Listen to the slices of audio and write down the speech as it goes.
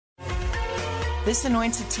This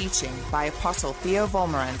anointed teaching by Apostle Theo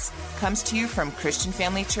Volmarans comes to you from Christian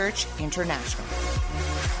Family Church International.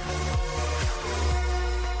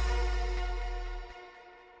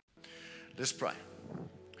 Let's pray.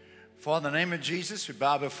 Father, in the name of Jesus, we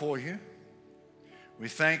bow before you. We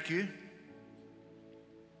thank you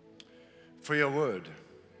for your word.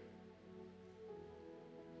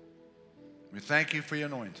 We thank you for your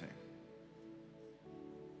anointing.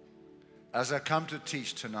 As I come to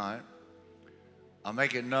teach tonight, I'll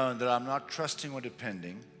make it known that I'm not trusting or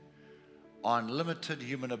depending on limited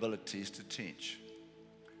human abilities to teach,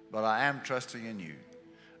 but I am trusting in you.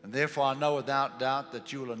 And therefore I know without doubt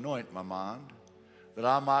that you will anoint my mind, that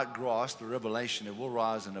I might grasp the revelation that will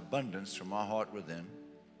rise in abundance from my heart within.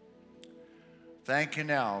 Thank you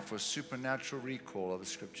now for supernatural recall of the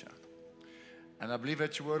scripture. And I believe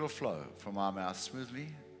that your word will flow from our mouth smoothly,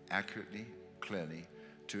 accurately, clearly,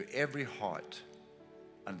 to every heart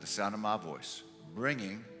under the sound of my voice,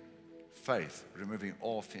 bringing faith, removing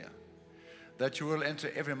all fear. That you will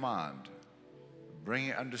enter every mind,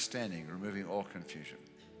 bringing understanding, removing all confusion.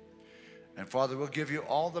 And Father, we'll give you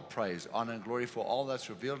all the praise, honor, and glory for all that's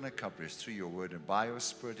revealed and accomplished through your word and by your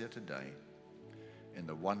spirit here today, in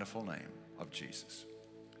the wonderful name of Jesus.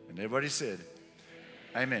 And everybody said,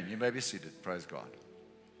 Amen. You may be seated. Praise God.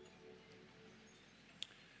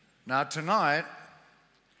 Now tonight,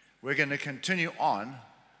 we're going to continue on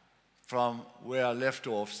from where I left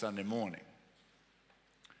off Sunday morning.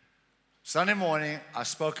 Sunday morning, I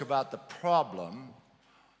spoke about the problem,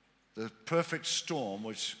 the perfect storm,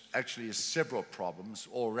 which actually is several problems,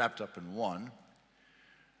 all wrapped up in one,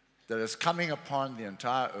 that is coming upon the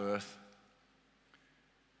entire earth,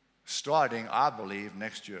 starting, I believe,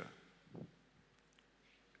 next year.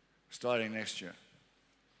 Starting next year.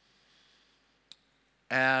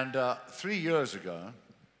 And 3 years ago,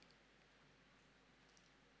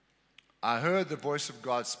 I heard the voice of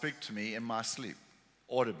God speak to me in my sleep,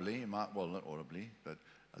 audibly, well, not audibly, but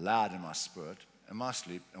aloud in my spirit, in my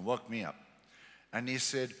sleep, and woke me up. And he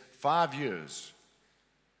said, 5 years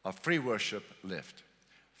of free worship left.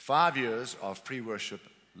 5 years of free worship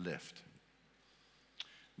left.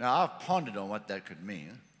 Now, I've pondered on what that could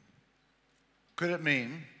mean. Could it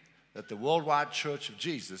mean that the worldwide church of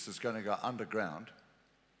Jesus is going to go underground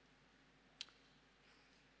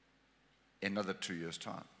in another 2 years'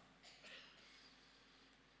 time?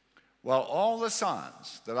 Well, all the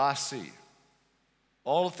signs that I see,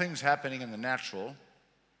 all the things happening in the natural,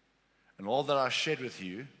 and all that I shared with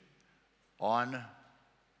you on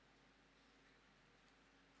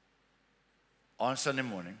Sunday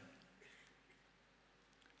morning,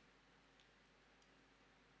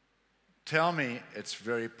 tell me it's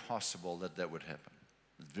very possible that that would happen.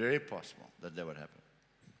 It's very possible that that would happen.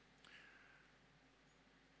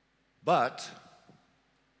 But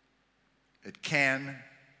it can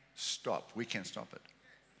stop. We can't stop it.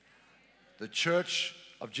 The church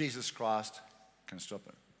of Jesus Christ can stop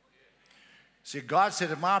it. See, God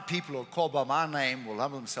said, if my people who are called by my name will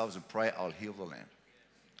humble themselves and pray, I'll heal the land.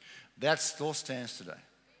 That still stands today.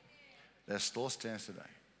 That still stands today.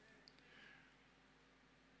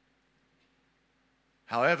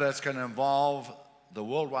 However, it's going to involve the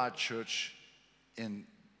worldwide church in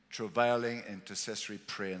travailing intercessory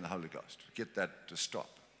prayer in the Holy Ghost. Get that to stop.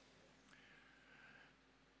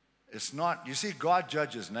 It's not, you see, God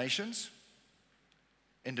judges nations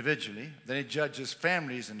individually, then he judges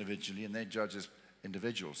families individually, and then he judges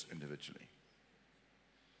individuals individually.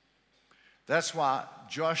 That's why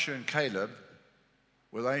Joshua and Caleb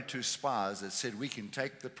were the only two spies that said, we can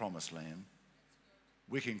take the promised land,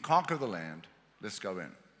 we can conquer the land, let's go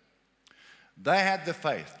in. They had the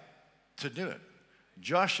faith to do it.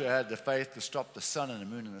 Joshua had the faith to stop the sun and the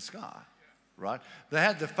moon in the sky, right? They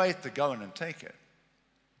had the faith to go in and take it.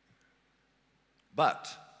 But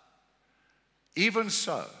even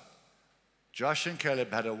so, Joshua and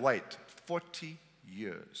Caleb had to wait 40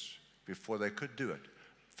 years before they could do it,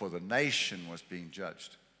 for the nation was being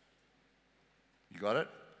judged. You got it?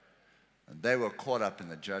 And they were caught up in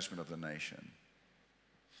the judgment of the nation.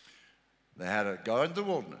 They had to go into the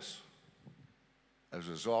wilderness as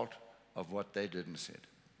a result of what they did and said,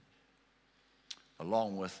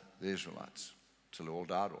 along with the Israelites, till they all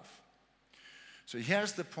died off. So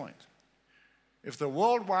here's the point. If the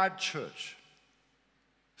worldwide church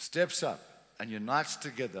steps up and unites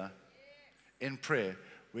together in prayer,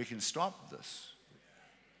 we can stop this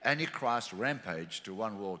Antichrist rampage to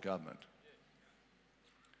one world government.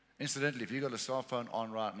 Incidentally, if you've got a cell phone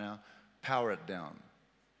on right now, power it down.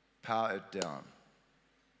 Power it down.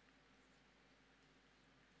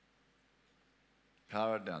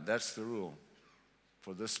 Power it down. That's the rule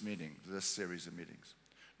for this meeting, this series of meetings.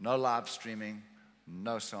 No live streaming,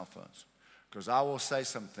 no cell phones. Because I will say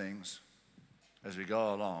some things as we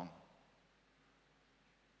go along.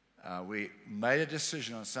 We made a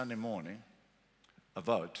decision on Sunday morning, a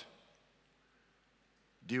vote.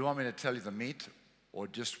 Do you want me to tell you the meat or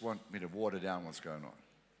just want me to water down what's going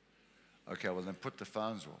on? Okay, well then put the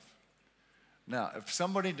phones off. Now, if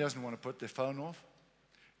somebody doesn't want to put their phone off,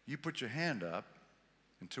 you put your hand up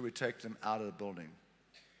until we take them out of the building.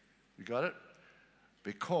 You got it?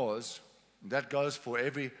 Because that goes for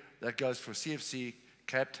CFC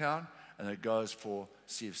Cape Town, and it goes for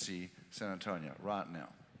CFC San Antonio right now.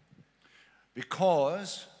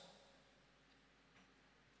 Because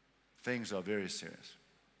things are very serious.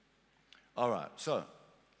 All right, so,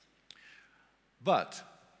 but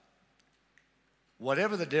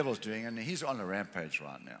whatever the devil's doing, and he's on a rampage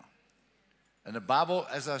right now. And the Bible,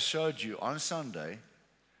 as I showed you on Sunday,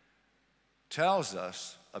 tells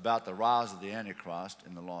us about the rise of the Antichrist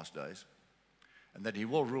in the last days, and that he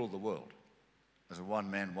will rule the world as a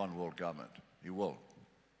one-man, one-world government. He will.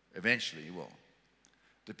 Eventually he will.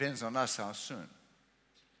 Depends on us how soon.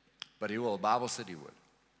 But he will. The Bible said he would.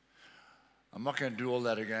 I'm not going to do all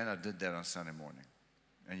that again. I did that on Sunday morning.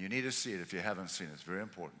 And you need to see it if you haven't seen it. It's very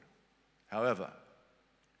important. However,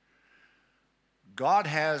 God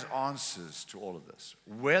has answers to all of this.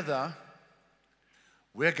 Whether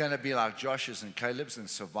we're going to be like Joshua's and Caleb's and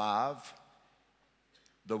survive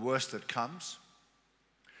the worst that comes,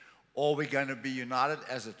 or we're going to be united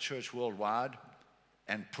as a church worldwide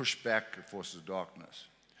and push back the forces of darkness.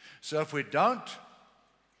 So if we don't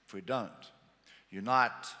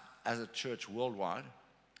unite as a church worldwide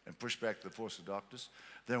and push back the forces of darkness,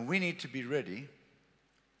 then we need to be ready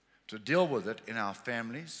to deal with it in our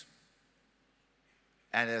families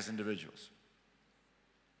and as individuals.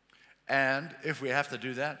 And if we have to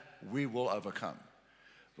do that, we will overcome.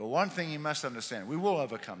 But one thing you must understand, we will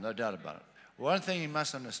overcome, no doubt about it. One thing you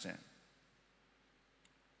must understand,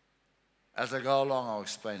 as I go along, I'll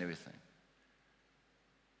explain everything.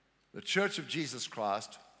 The Church of Jesus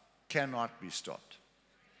Christ cannot be stopped.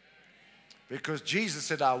 Because Jesus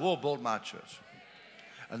said, I will build my church.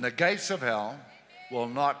 And the gates of hell will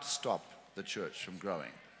not stop the church from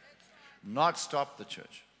growing. Not stop the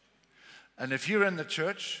church. And if you're in the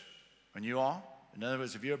church, and you are, in other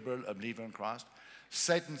words, if you're a believer in Christ,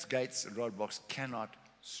 Satan's gates and roadblocks cannot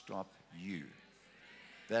stop you.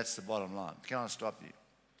 That's the bottom line. It cannot stop you.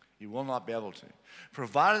 You will not be able to.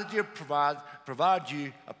 Provided you apply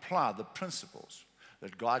the principles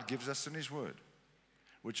that God gives us in His Word,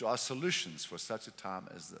 which are solutions for such a time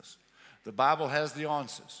as this. The Bible has the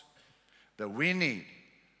answers that we need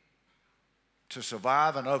to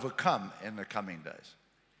survive and overcome in the coming days.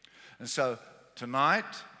 And so tonight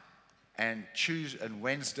and Tuesday and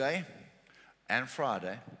Wednesday and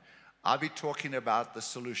Friday, I'll be talking about the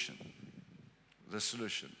solution. The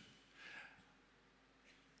solution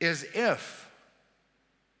is if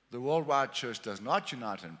the worldwide church does not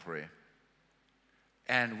unite in prayer,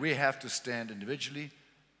 and we have to stand individually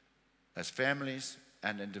as families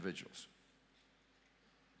and individuals,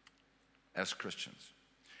 as Christians.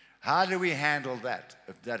 How do we handle that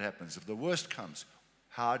if that happens? If the worst comes,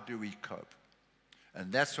 how do we cope?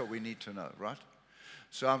 And that's what we need to know, right?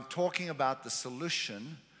 So I'm talking about the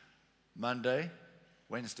solution Monday,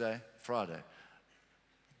 Wednesday, Friday.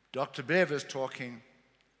 Dr. Bev is talking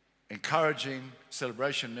encouraging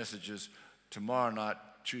celebration messages tomorrow night,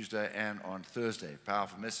 Tuesday, and on Thursday.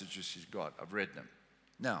 Powerful messages she's got. I've read them.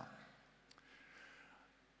 Now,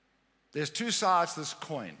 there's two sides to this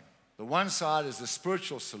coin. The one side is the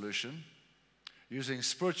spiritual solution, using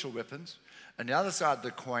spiritual weapons, and the other side of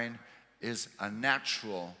the coin is a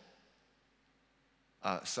natural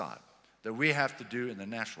side that we have to do in the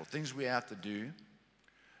natural. Things we have to do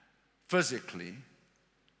physically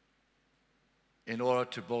in order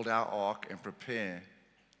to build our ark and prepare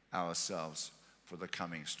ourselves for the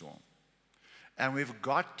coming storm. And we've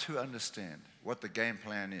got to understand what the game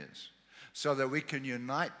plan is so that we can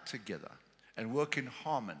unite together and work in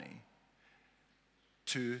harmony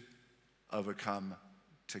to overcome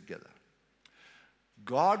together.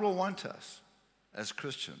 God will want us as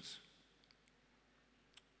Christians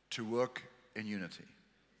to work in unity.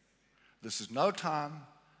 This is no time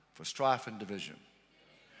for strife and division.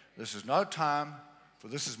 This is no time for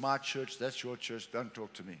this is my church, that's your church, don't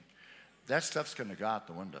talk to me. That stuff's going to go out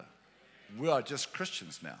the window. We are just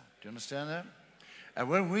Christians now. Do you understand that? And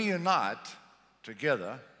when we unite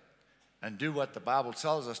together and do what the Bible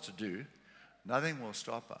tells us to do, nothing will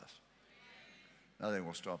stop us. Nothing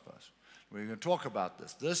will stop us. We're going to talk about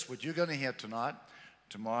this. This, what you're going to hear tonight,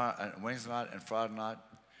 tomorrow, and Wednesday night, and Friday night,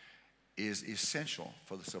 is essential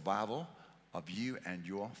for the survival of you and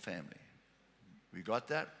your family. We got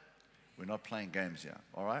that? We're not playing games here,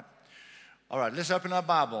 all right? All right, let's open our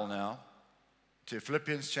Bible now to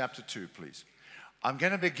Philippians chapter 2, please. I'm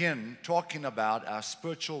going to begin talking about our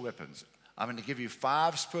spiritual weapons. I'm going to give you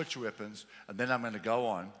 5 spiritual weapons, and then I'm going to go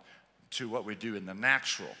on to what we do in the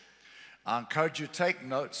natural. I encourage you to take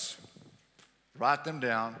notes, write them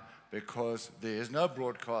down, because there is no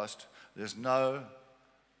broadcast, there's no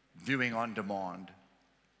viewing on demand,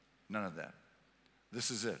 none of that.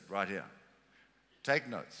 This is it right here. Take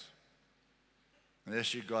notes,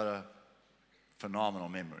 unless you've got a phenomenal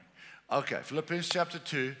memory. Okay, Philippians chapter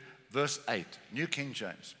 2, verse 8, New King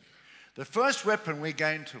James. The first weapon we're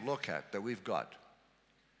going to look at that we've got,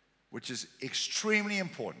 which is extremely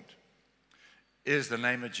important, is the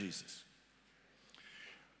name of Jesus.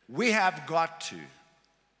 We've got to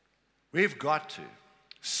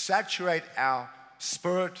saturate our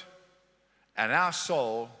spirit and our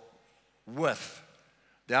soul with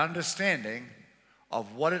the understanding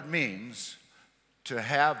of what it means to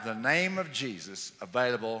have the name of Jesus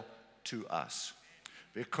available to us.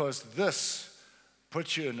 Because this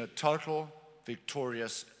puts you in a total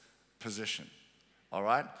victorious position. All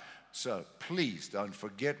right? So please don't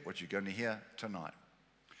forget what you're going to hear tonight.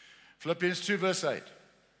 Philippians 2, verse 8.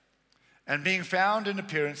 And being found in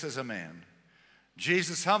appearance as a man,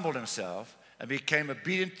 Jesus humbled himself and became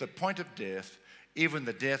obedient to the point of death, even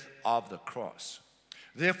the death of the cross.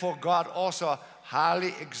 Therefore God also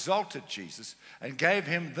highly exalted Jesus and gave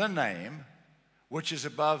him the name which is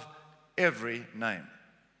above every name,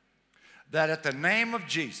 that at the name of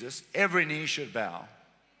Jesus every knee should bow,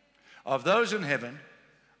 of those in heaven,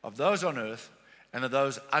 of those on earth, and of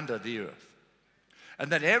those under the earth,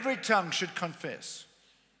 and that every tongue should confess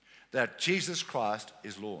that Jesus Christ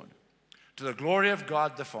is Lord, to the glory of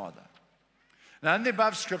God the Father. Now, in the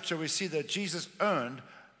above scripture, we see that Jesus earned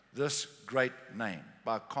this great name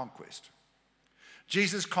by conquest.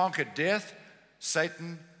 Jesus conquered death,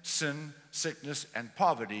 Satan, sin, sickness, and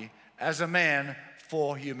poverty as a man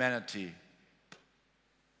for humanity.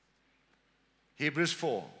 Hebrews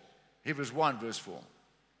 1, verse 4.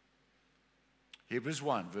 Hebrews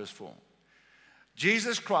 1, verse 4.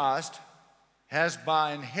 Jesus Christ has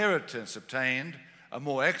by inheritance obtained a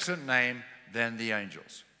more excellent name than the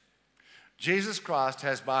angels. Jesus Christ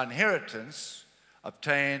has by inheritance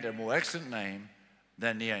obtained a more excellent name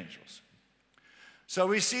than the angels. So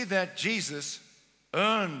we see that Jesus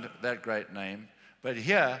earned that great name, but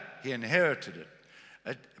here he inherited it.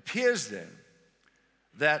 It appears then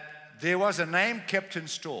that there was a name kept in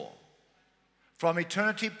store from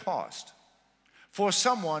eternity past for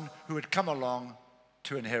someone who had come along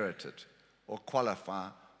to inherit it or qualify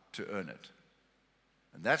to earn it.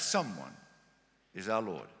 And that someone is our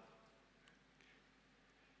Lord.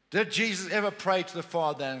 Did Jesus ever pray to the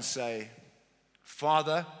Father and say,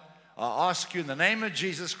 Father, I ask you in the name of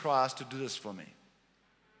Jesus Christ to do this for me?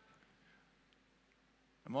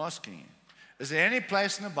 I'm asking you. Is there any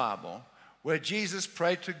place in the Bible where Jesus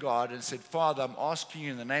prayed to God and said, Father, I'm asking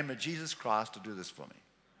you in the name of Jesus Christ to do this for me?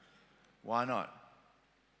 Why not?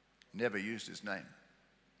 Never used his name.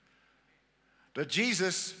 Did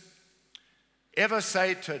Jesus ever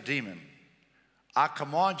say to a demon, I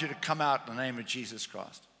command you to come out in the name of Jesus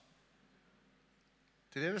Christ?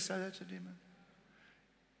 Did he ever say that to a demon?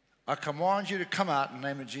 I command you to come out in the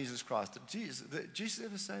name of Jesus Christ. Did Jesus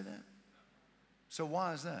ever say that? So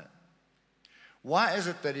why is that? Why is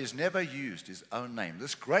it that he's never used his own name,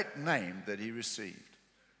 this great name that he received,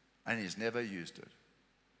 and he's never used it?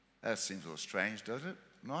 That seems a little strange, doesn't it?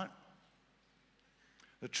 Not?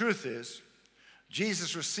 The truth is,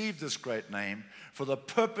 Jesus received this great name for the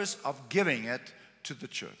purpose of giving it to the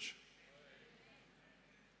church.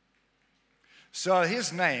 So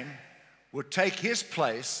his name would take his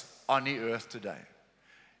place on the earth today.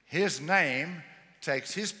 His name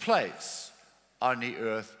takes his place on the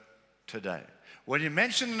earth today. When you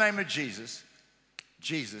mention the name of Jesus,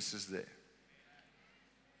 Jesus is there.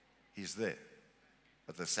 He's there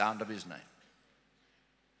at the sound of his name.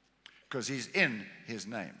 Because he's in his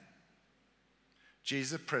name.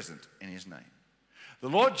 Jesus is present in his name. The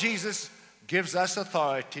Lord Jesus gives us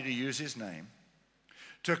authority to use his name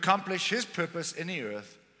to accomplish his purpose in the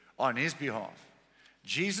earth on his behalf.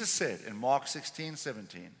 Jesus said in Mark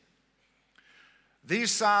 16:17,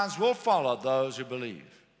 these signs will follow those who believe.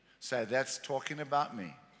 Say, that's talking about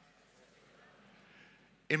me.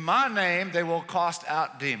 In my name, they will cast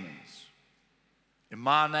out demons. In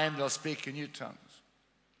my name, they'll speak in new tongues.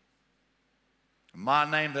 In my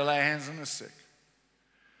name, they'll lay hands on the sick.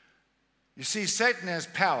 You see, Satan has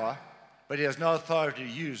power, but he has no authority to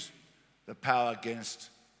use the power against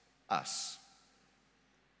us.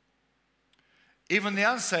 Even the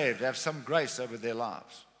unsaved have some grace over their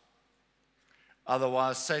lives.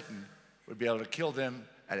 Otherwise, Satan would be able to kill them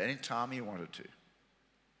at any time he wanted to.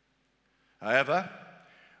 However,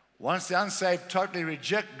 once the unsaved totally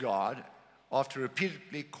reject God after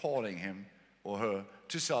repeatedly calling him or her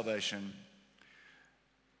to salvation,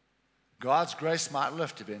 God's grace might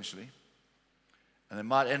lift eventually, and they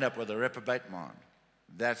might end up with a reprobate mind.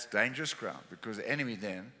 That's dangerous ground, because the enemy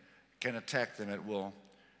then can attack them at will.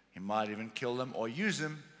 He might even kill them or use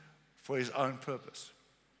them for his own purpose.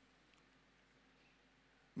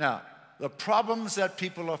 Now, the problems that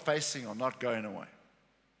people are facing are not going away,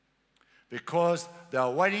 because they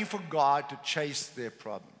are waiting for God to chase their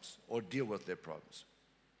problems or deal with their problems.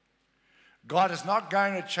 God is not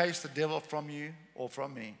going to chase the devil from you or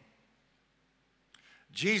from me.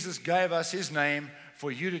 Jesus gave us his name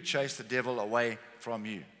for you to chase the devil away from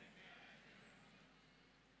you.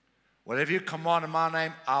 Whatever you command in my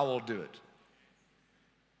name, I will do it.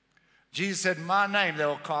 Jesus said, in my name they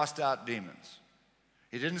will cast out demons.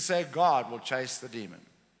 He didn't say God will chase the demon.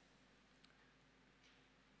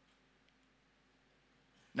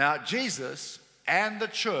 Now, Jesus and the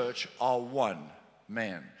church are one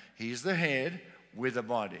man. He's the head, we're the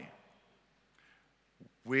body.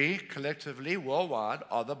 We collectively, worldwide,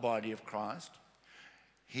 are the body of Christ.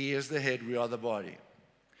 He is the head, we are the body.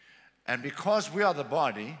 And because we are the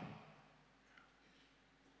body,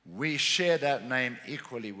 we share that name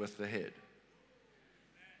equally with the head.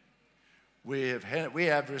 We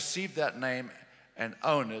have received that name and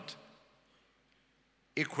own it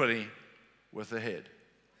equally with the head.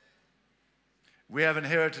 We have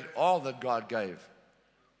inherited all that God gave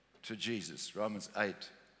to Jesus. Romans 8,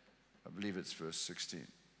 I believe it's verse 16.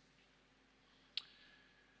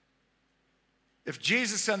 If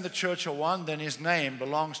Jesus and the church are one, then his name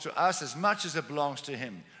belongs to us as much as it belongs to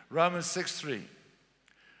him. Romans 6:3.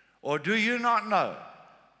 Or do you not know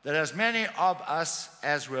that as many of us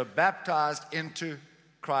as were baptized into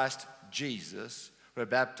Christ Jesus were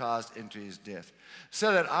baptized into his death?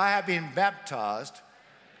 So that I have been baptized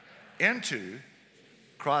into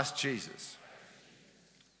Christ Jesus.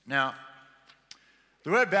 Now,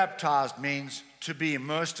 the word baptized means to be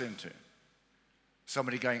immersed into.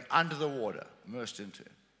 Somebody going under the water, immersed into.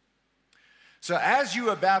 So as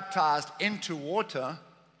you are baptized into water,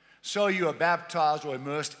 so you are baptized or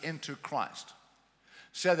immersed into Christ.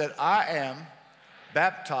 So that I am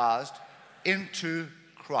baptized into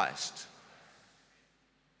Christ.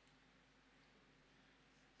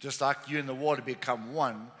 Just like you and the water become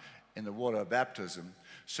one in the water of baptism,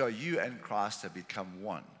 so you and Christ have become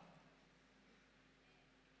one.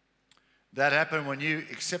 That happened when you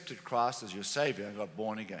accepted Christ as your Savior and got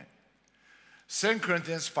born again. 2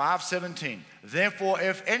 Corinthians 5:17. Therefore,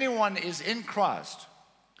 if anyone is in Christ,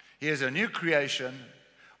 he is a new creation.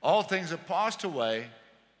 All things have passed away,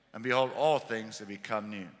 and behold, all things have become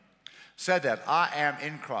new. Say that, I am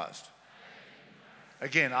in Christ.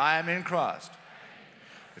 Again, I am in Christ.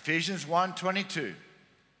 Ephesians 1:22.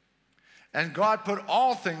 And God put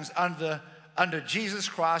all things under Jesus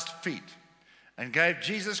Christ's feet, and gave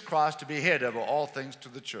Jesus Christ to be head over all things to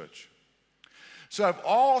the church. So if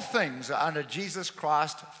all things are under Jesus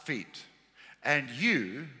Christ's feet, and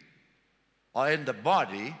you are in the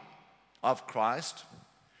body of Christ,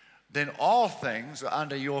 then all things are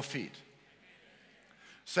under your feet.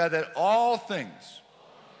 So that all things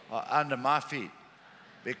are under my feet,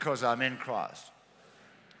 because I'm in Christ.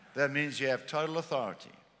 That means you have total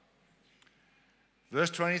authority. Verse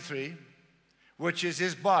 23, which is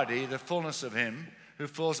his body, the fullness of him who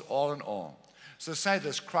fills all in all. So say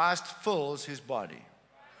this, Christ fills his body.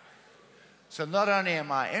 So not only am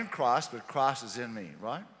I in Christ, but Christ is in me,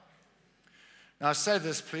 right? Now say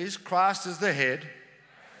this, please. Christ is the head.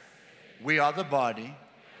 We are the body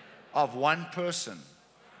of one person.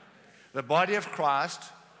 The body of Christ,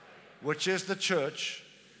 which is the church,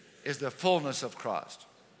 is the fullness of Christ.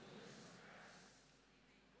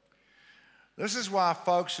 This is why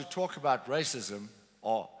folks who talk about racism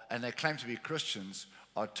and they claim to be Christians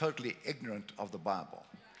are totally ignorant of the Bible.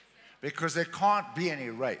 Because there can't be any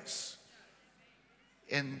race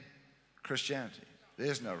in Christianity.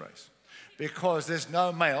 There's no race. Because there's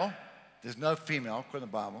no male, there's no female, according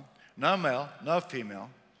to the Bible. No male, no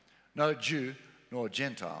female, no Jew, nor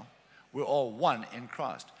Gentile. We're all one in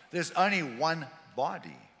Christ. There's only one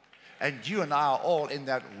body. And you and I are all in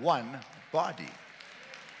that one body.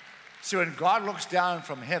 So when God looks down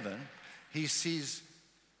from heaven, he sees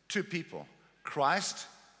two people. Christ,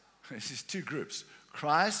 he sees two groups.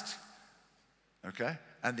 Christ, okay,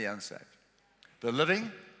 and the unsaved. The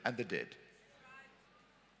living and the dead.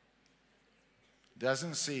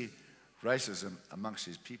 Doesn't see racism amongst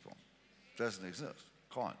his people. doesn't exist.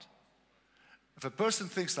 Can't. If a person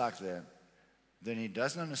thinks like that, then he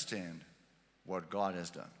doesn't understand what God has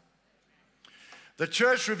done. The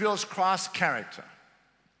church reveals Christ's character.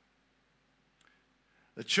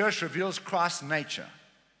 The church reveals Christ's nature.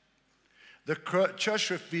 The church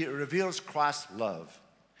reveals Christ's love.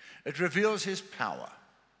 It reveals his power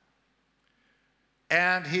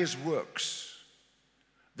and his works.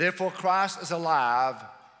 Therefore, Christ is alive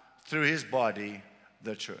through his body,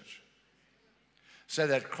 the church. Say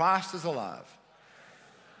that Christ is alive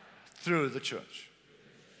through the church.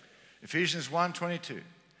 Ephesians 1:22.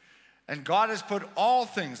 And God has put all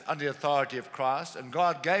things under the authority of Christ, and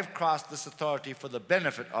God gave Christ this authority for the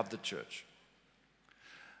benefit of the church.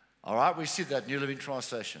 All right, we see that New Living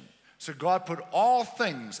Translation. So God put all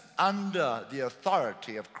things under the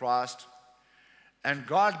authority of Christ, and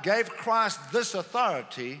God gave Christ this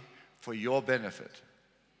authority for your benefit.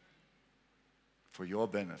 For your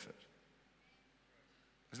benefit.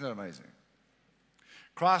 Isn't that amazing?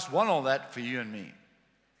 Christ won all that for you and me.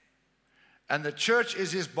 And the church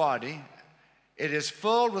is his body. It is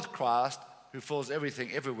filled with Christ, who fills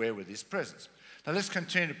everything everywhere with his presence. Now let's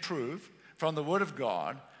continue to prove from the Word of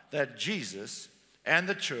God that Jesus and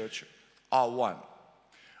the church are one.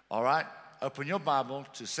 All right? Open your Bible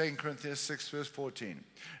to 2 Corinthians 6, verse 14.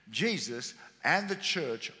 Jesus and the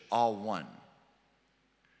church are one.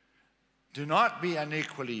 Do not be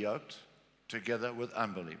unequally yoked together with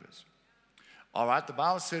unbelievers. All right? The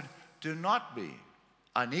Bible said, do not be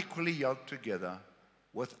unequally yoked together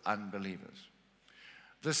with unbelievers.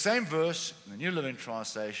 The same verse in the New Living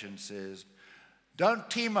Translation says, don't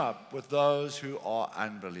team up with those who are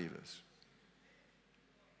unbelievers.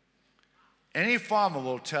 Any farmer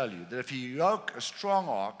will tell you that if you yoke a strong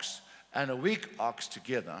ox and a weak ox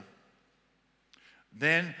together,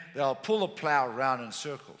 then they'll pull the plow around in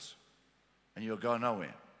circles and you'll go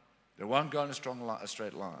nowhere. They won't go in a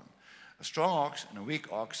straight line. A strong ox and a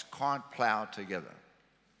weak ox can't plow together.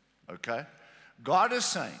 Okay? God is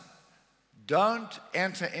saying, don't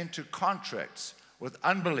enter into contracts with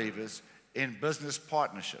unbelievers in business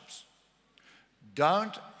partnerships.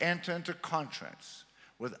 Don't enter into contracts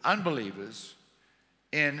with unbelievers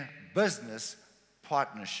in business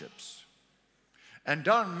partnerships. And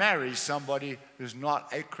don't marry somebody who's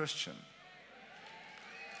not a Christian.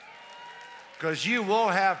 Because you will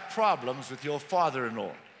have problems with your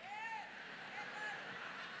father-in-law.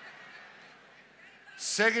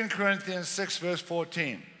 2 Corinthians 6, verse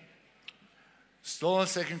 14. Still in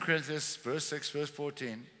 2 Corinthians, verse 6, verse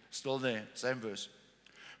 14. Still there, same verse.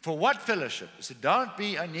 For what fellowship? It said, don't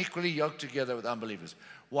be unequally yoked together with unbelievers.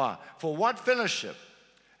 Why? For what fellowship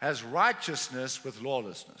has righteousness with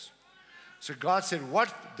lawlessness? So God said,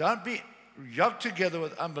 don't be yoked together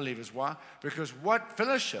with unbelievers. Why? Because what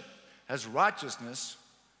fellowship has righteousness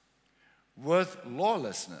with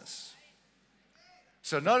lawlessness?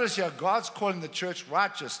 So notice here, God's calling the church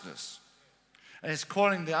righteousness. And he's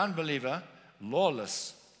calling the unbeliever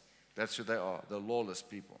lawless. That's who they are, the lawless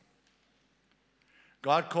people.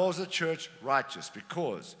 God calls the church righteous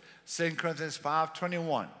because 2 Corinthians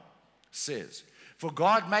 5:21 says, for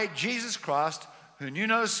God made Jesus Christ, who knew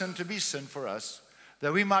no sin, to be sin for us,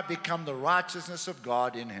 that we might become the righteousness of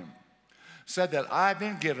God in him. So that I've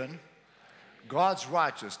been given God's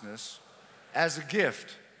righteousness as a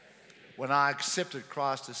gift when I accepted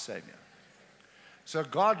Christ as Savior. So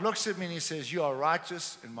God looks at me and he says, you are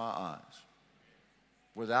righteous in my eyes,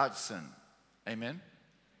 without sin. Amen?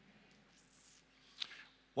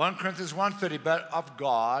 1 Corinthians 1:30, but of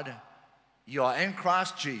God, you are in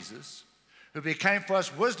Christ Jesus, who became for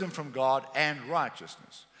us wisdom from God and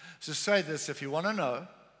righteousness. So say this if you want to know,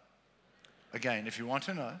 again, if you want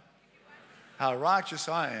to know how righteous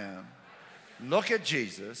I am, look at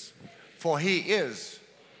Jesus, for he is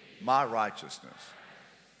my righteousness.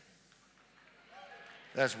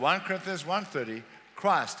 That's 1 Corinthians 1:30.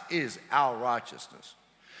 Christ is our righteousness.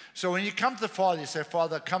 So when you come to the Father, you say,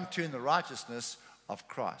 Father, come to you in the righteousness of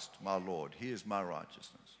Christ, my Lord. He is my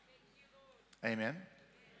righteousness. Amen.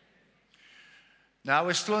 Now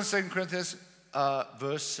we're still in 2 Corinthians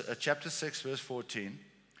chapter 6, verse 14.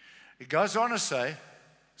 It goes on to say,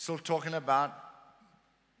 still talking about,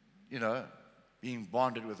 being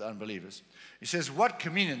bonded with unbelievers. He says, what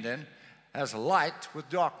communion then has light with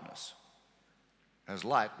darkness? Has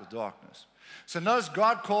light with darkness. So notice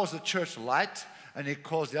God calls the church light and he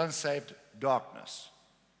calls the unsaved darkness.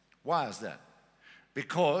 Why is that?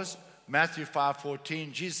 Because Matthew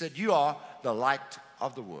 5:14, Jesus said, you are the light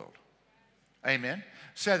of the world. Amen.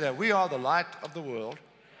 Say that we are the light of the world.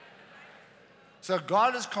 So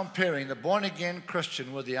God is comparing the born-again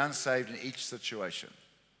Christian with the unsaved in each situation.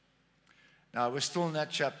 Now, we're still in that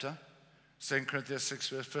chapter. 2 Corinthians 6,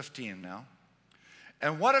 verse 15 now.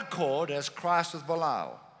 And what accord has Christ with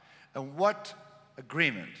Belial? And what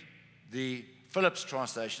agreement? The Phillips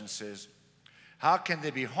translation says, how can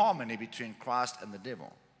there be harmony between Christ and the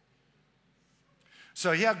devil?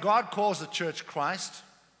 So here God calls the church Christ,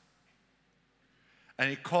 and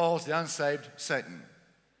he calls the unsaved Satan.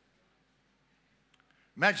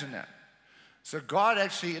 Imagine that. So God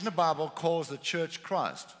actually, in the Bible, calls the church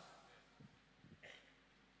Christ.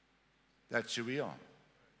 That's who we are.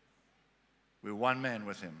 We're one man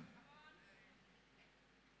with him.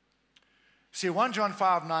 See, 1 John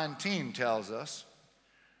 5:19 tells us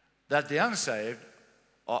that the unsaved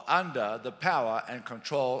are under the power and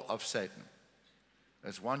control of Satan.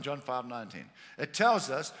 That's 1 John 5:19. It tells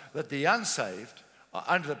us that the unsaved are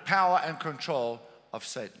under the power and control of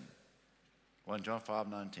Satan. 1 John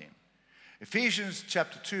 5:19. Ephesians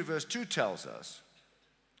chapter 2, verse 2 tells us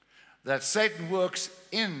that Satan works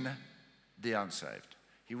in the unsaved.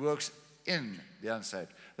 He works in the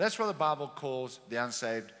unsaved. That's why the Bible calls the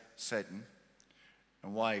unsaved Satan,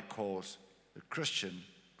 and why he calls the Christian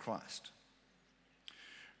Christ.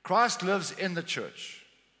 Christ lives in the church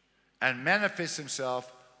and manifests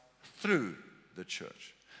himself through the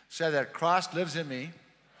church. Say that Christ lives in me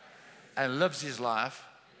and lives his life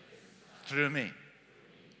through me.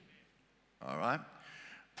 All right?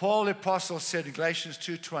 Paul the apostle said in Galatians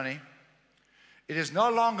 2:20, it is no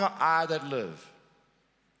longer I that live,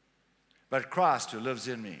 but Christ who lives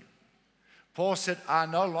in me. Paul said, I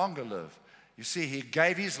no longer live. You see, he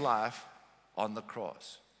gave his life on the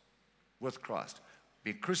cross with Christ,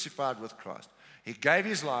 being crucified with Christ. He gave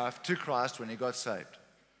his life to Christ when he got saved.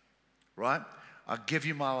 Right? I give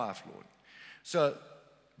you my life, Lord. So,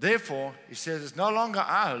 therefore, he says, it's no longer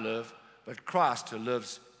I who live, but Christ who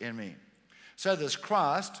lives in me. So this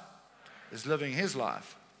Christ is living his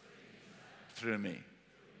life through me.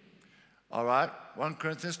 All right? 1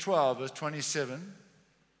 Corinthians 12, verse 27.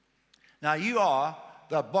 Now you are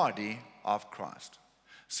the body of Christ.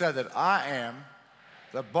 So that I am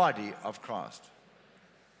the body of Christ.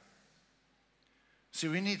 See,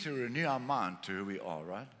 we need to renew our mind to who we are,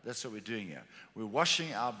 right? That's what we're doing here. We're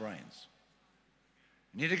washing our brains.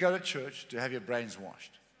 You need to go to church to have your brains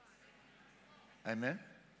washed. Amen?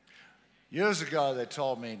 Years ago, they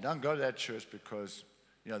told me, don't go to that church because,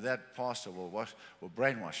 that pastor will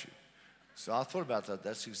brainwash you. So I thought about that.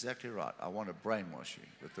 That's exactly right. I want to brainwash you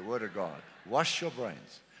with the Word of God. Wash your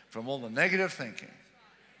brains from all the negative thinking.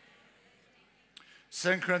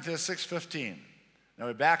 2 Corinthians 6:15. Now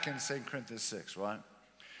we're back in 2 Corinthians 6, right?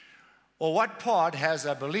 Or what part has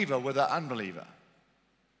a believer with an unbeliever?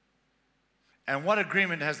 And what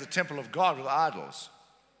agreement has the temple of God with idols?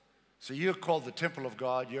 So you're called the temple of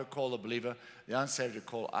God, you're called a believer, the unsaved are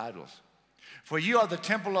called idols. For you are the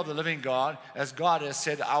temple of the living God, as God has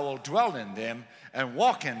said, I will dwell in them and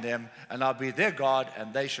walk in them, and I'll be their God,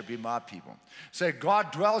 and they shall be my people. So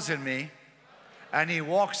God dwells in me, and he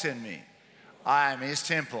walks in me. I am his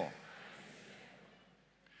temple.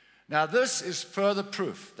 Now this is further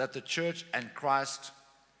proof that the church and Christ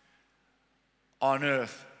on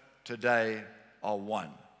earth today are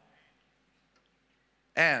one.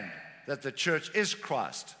 And that the church is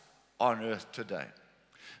Christ on earth today.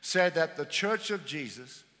 Say that the church of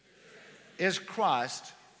Jesus is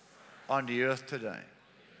Christ on the earth today.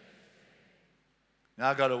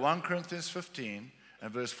 Now go to 1 Corinthians 15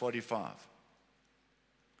 and verse 45.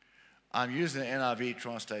 I'm using the NIV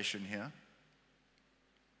translation here.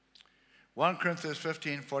 1 Corinthians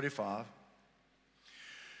 15:45.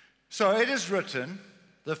 So it is written,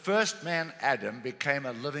 the first man, Adam, became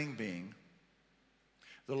a living being.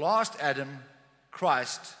 The last Adam,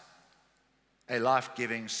 Christ, a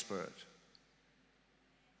life-giving spirit.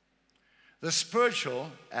 The spiritual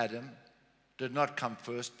Adam did not come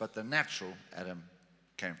first, but the natural Adam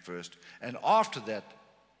came first. And after that,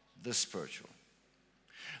 the spiritual.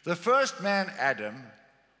 The first man, Adam,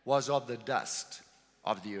 was of the dust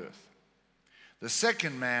of the earth. The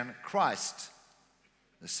second man, Christ,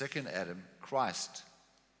 the second Adam, Christ,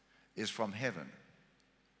 is from heaven.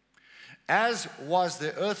 As was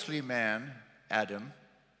the earthly man, Adam,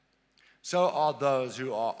 so are those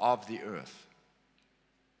who are of the earth.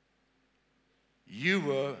 You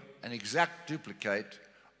were an exact duplicate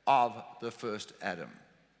of the first Adam.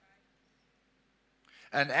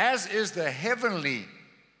 And as is the heavenly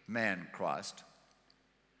man, Christ,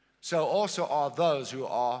 so also are those who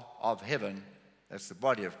are of heaven. That's the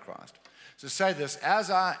body of Christ. So say this,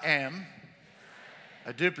 as I am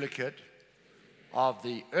a duplicate of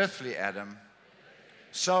the earthly Adam,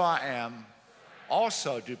 so I am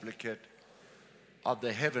also a duplicate of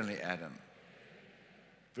the heavenly Adam.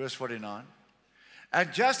 Verse 49.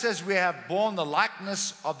 And just as we have borne the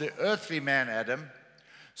likeness of the earthly man Adam,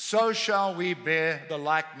 so shall we bear the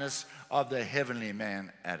likeness of the heavenly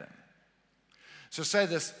man Adam. So say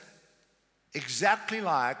this, exactly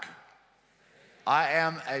like I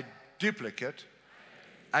am a duplicate,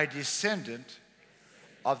 a descendant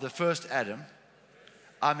of the first Adam,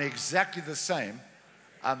 I'm exactly the same.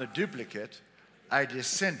 I'm a duplicate, a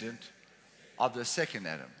descendant of the second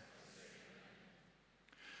Adam.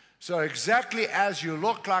 So exactly as you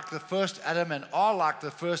look like the first Adam and are like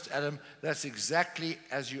the first Adam, that's exactly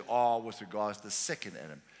as you are with regards to the second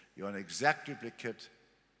Adam. You're an exact duplicate,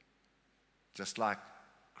 just like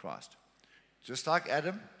Christ. Just like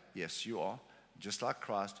Adam, yes, you are. Just like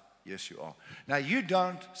Christ, yes, you are. Now, you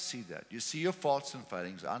don't see that. You see your faults and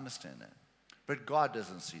failings. I understand that. But God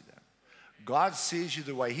doesn't see that. God sees you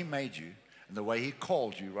the way He made you and the way He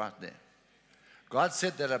called you right there. God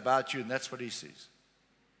said that about you, and that's what He sees.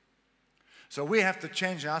 So we have to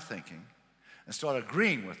change our thinking and start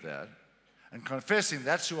agreeing with that and confessing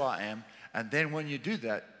that's who I am. And then when you do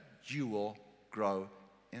that, you will grow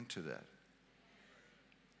into that.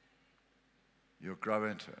 You'll grow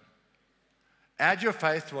into it. Add your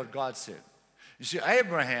faith to what God said. You see,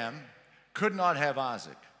 Abraham could not have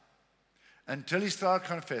Isaac until he started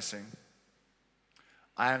confessing,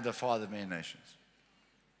 I am the father of many nations.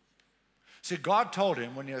 See, God told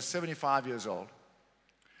him when he was 75 years old,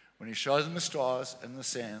 when He showed him the stars and the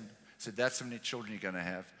sand, said, that's how many children you're going to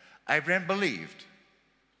have. Abraham believed.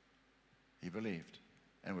 He believed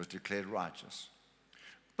and was declared righteous.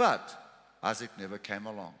 But Isaac never came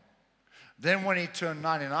along. Then when he turned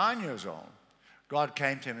 99 years old, God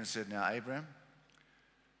came to him and said, now, Abraham,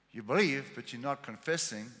 you believe, but you're not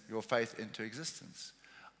confessing your faith into existence.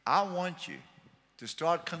 I want you to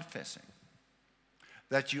start confessing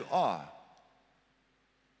that you are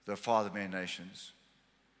the father of many nations.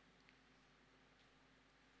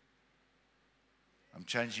 I'm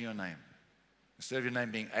changing your name. Instead of your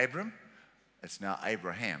name being Abram, it's now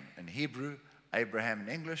Abraham. In Hebrew, Abraham in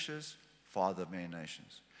English is father of many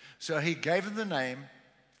nations. So He gave him the name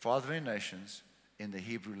father of many nations in the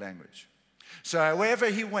Hebrew language. So wherever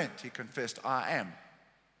he went, he confessed, I am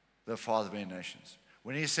the father of many nations.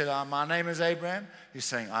 When he said, my name is Abraham, he's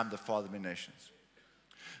saying, I'm the father of many nations.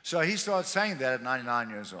 So he started saying that at 99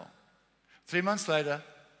 years old. 3 months later,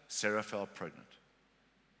 Sarah fell pregnant.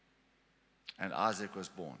 And Isaac was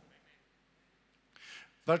born.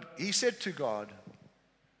 But he said to God,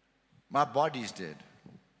 my body's dead.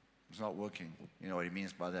 It's not working. You know what he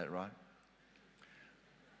means by that, right?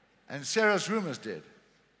 And Sarah's womb is dead.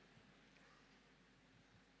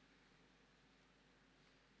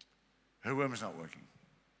 Her womb is not working.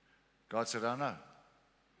 God said, oh no.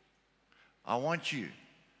 I want you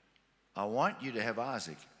to have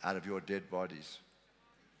Isaac out of your dead bodies.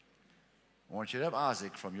 I want you to have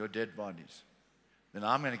Isaac from your dead bodies. Then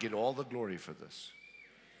I'm going to get all the glory for this.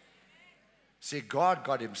 See, God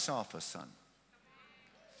got Himself a son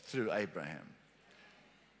through Abraham.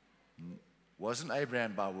 Wasn't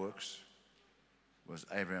Abraham by works, was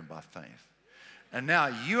Abraham by faith. And now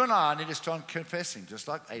you and I need to start confessing, just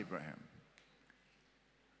like Abraham,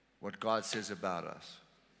 what God says about us.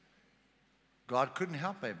 God couldn't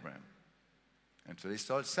help Abraham until he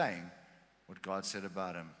started saying what God said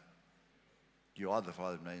about him. You are the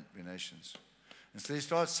father of many nations. And so he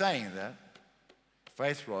started saying that,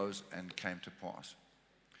 faith rose and came to pass.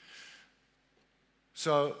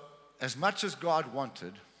 So, as much as God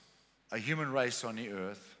wanted a human race on the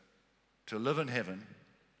earth to live in heaven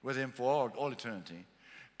with Him for all eternity,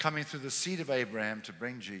 coming through the seed of Abraham to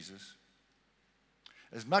bring Jesus,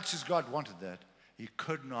 as much as God wanted that, He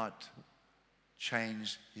could not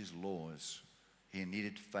change His laws. He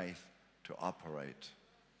needed faith to operate.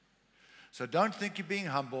 So don't think you're being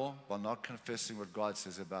humble by not confessing what God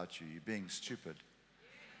says about you. You're being stupid.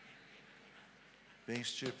 Being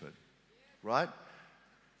stupid. Right?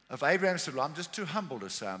 If Abraham said, well, I'm just too humble to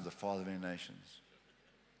say I'm the father of many nations,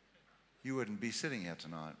 you wouldn't be sitting here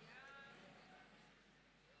tonight.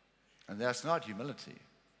 And that's not humility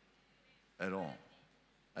at all.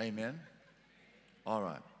 Amen? All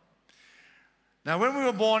right. Now, when we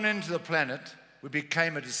were born into the planet, we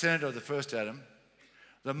became a descendant of the first Adam.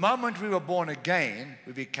 The moment we were born again,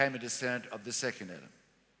 we became a descendant of the second Adam.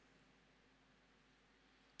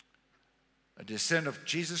 A descendant of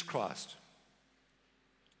Jesus Christ.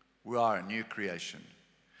 We are a new creation.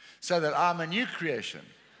 So that I'm a new creation,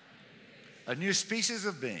 a new species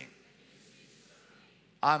of being.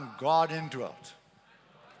 I'm God indwelt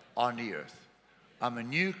on the earth. I'm a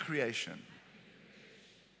new creation.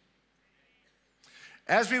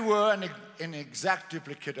 As we were an exact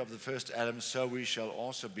duplicate of the first Adam, so we shall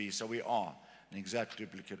also be, so we are an exact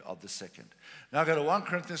duplicate of the second. Now go to 1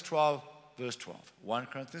 Corinthians 12, verse 12. 1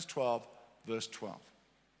 Corinthians 12, verse 12.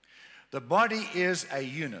 The body is a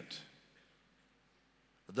unit,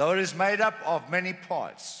 though it is made up of many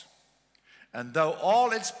parts. And though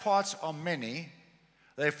all its parts are many,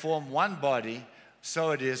 they form one body,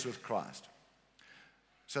 so it is with Christ.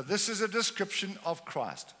 So this is a description of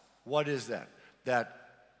Christ. What is that? That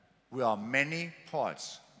we are many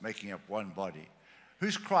parts making up one body.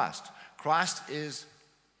 Who's Christ? Christ is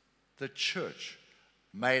the church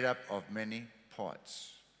made up of many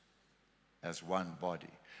parts as one body.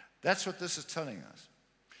 That's what this is telling us.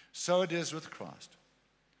 So it is with Christ.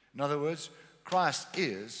 In other words, Christ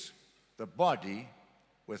is the body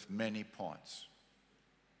with many parts.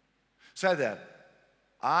 So that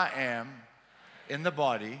I am in the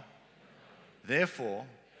body, therefore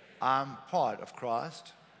I'm part of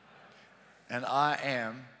Christ, and I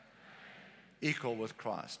am equal with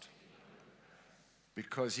Christ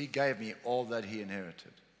because he gave me all that he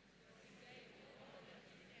inherited.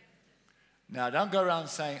 Now, don't go around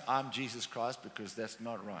saying I'm Jesus Christ, because that's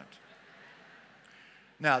not right.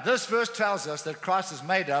 Now, this verse tells us that Christ is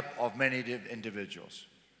made up of many individuals.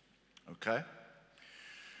 Okay?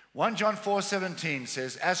 1 John 4:17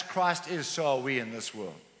 says, as Christ is, so are we in this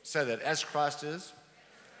world. Say that, as Christ is,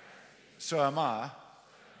 so am I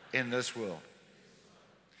in this world.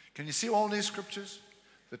 Can you see all these scriptures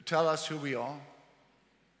that tell us who we are?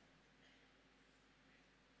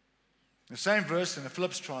 The same verse in the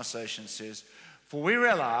Phillips translation says, for we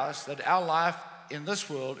realize that our life in this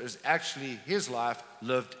world is actually his life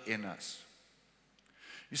lived in us.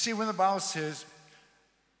 You see, when the Bible says,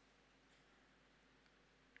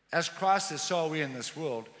 as Christ is, so are we in this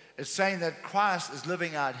world, it's saying that Christ is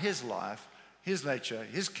living out his life, his nature,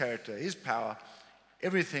 his character, his power,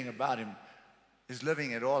 everything about him is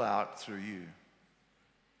living it all out through you,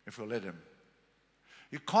 if we'll let him.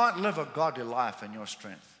 You can't live a godly life in your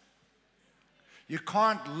strength. You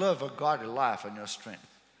can't live a godly life in your strength.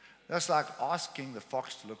 That's like asking the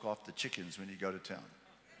fox to look after the chickens when you go to town.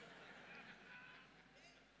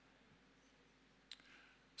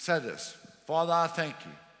 Say this, Father, I thank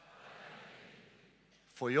you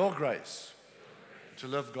for your grace to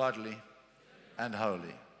live godly and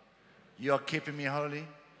holy. You are keeping me holy.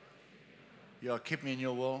 You are keeping me in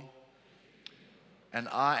your will. And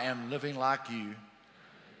I am living like you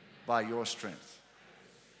by your strength.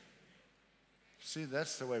 See,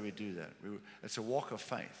 that's the way we do that. It's a walk of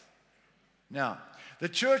faith. Now, the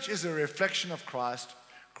church is a reflection of Christ.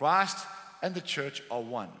 Christ and the church are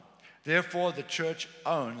one. Therefore, the church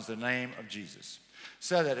owns the name of Jesus.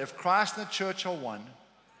 So that if Christ and the church are one,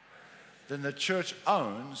 then the church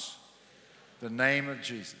owns the name of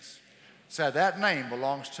Jesus. So that name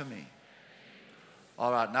belongs to me.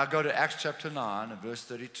 All right, now go to Acts chapter 9 and verse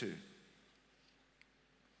 32.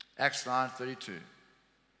 Acts 9:32.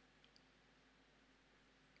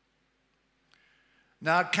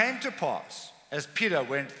 Now it came to pass, as Peter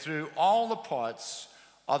went through all the parts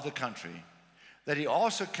of the country, that he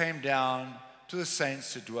also came down to the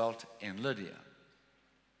saints who dwelt in Lydia.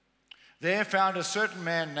 There found a certain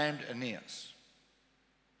man named Aeneas,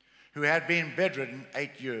 who had been bedridden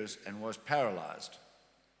 8 years and was paralyzed.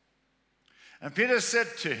 And Peter said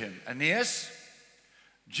to him, Aeneas,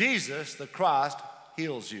 Jesus the Christ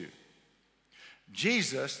heals you.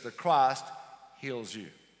 Jesus the Christ heals you.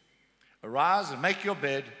 Arise and make your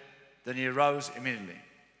bed. Then he arose immediately.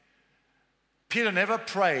 Peter never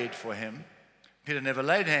prayed for him. Peter never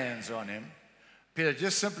laid hands on him. Peter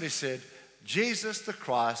just simply said, Jesus the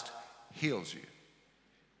Christ heals you.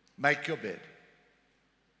 Make your bed.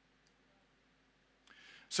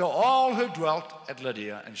 So all who dwelt at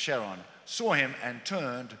Lydia and Sharon saw him and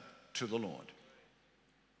turned to the Lord.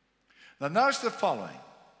 Now notice the following,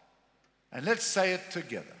 and let's say it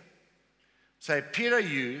together. Say, Peter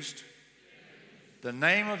used the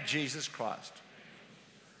name of Jesus Christ.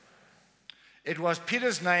 It was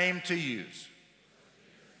Peter's name to use.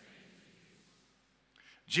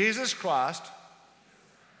 Jesus Christ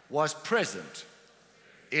was present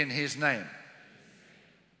in his name.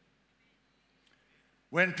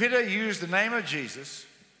 When Peter used the name of Jesus,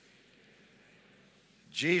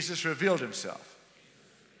 Jesus revealed himself,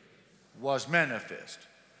 was manifest.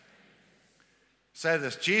 Say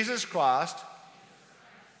this, Jesus Christ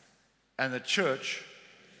and the church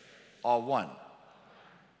are one.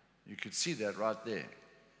 You could see that right there.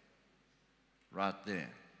 Right there.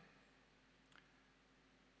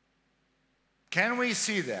 Can we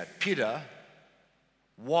see that Peter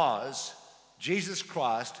was Jesus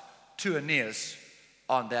Christ to Aeneas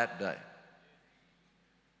on that day?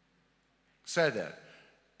 Say that.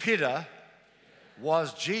 Peter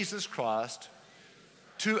was Jesus Christ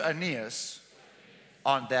to Aeneas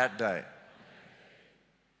on that day.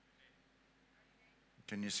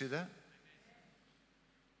 Can you see that?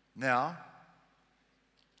 Now,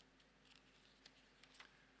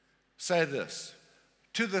 say this.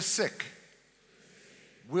 To the sick,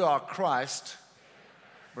 we are Christ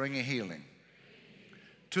bringing healing.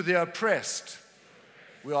 To the oppressed,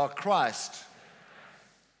 we are Christ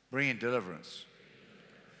bringing deliverance.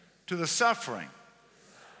 To the suffering,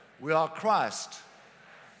 we are Christ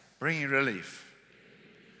bringing relief.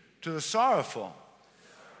 To the sorrowful,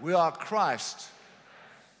 we are Christ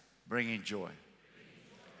bringing joy.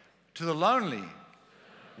 To the lonely,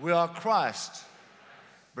 we are Christ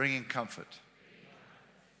bringing comfort.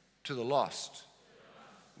 To the lost,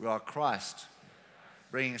 we are Christ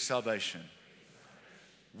bringing salvation.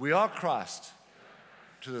 We are Christ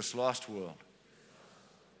to this lost world.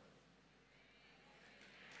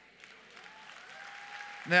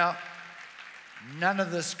 Now, none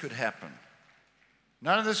of this could happen.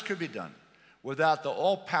 None of this could be done without the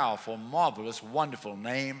all-powerful, marvelous, wonderful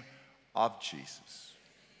name of Jesus.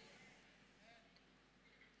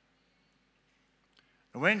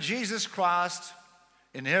 And when Jesus Christ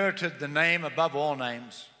inherited the name above all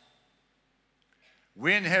names,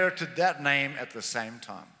 we inherited that name at the same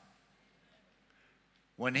time.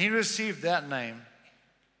 When he received that name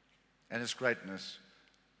and its greatness,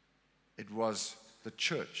 it was the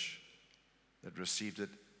church that received it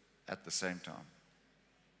at the same time.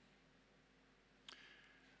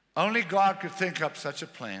 Only God could think up such a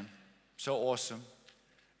plan, so awesome,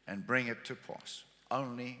 and bring it to pass.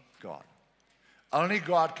 Only God. Only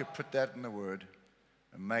God could put that in the Word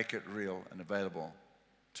and make it real and available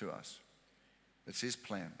to us. It's his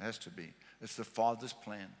plan. It has to be. It's the Father's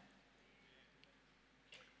plan.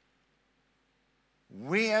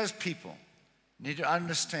 We as people need to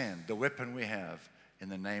understand the weapon we have in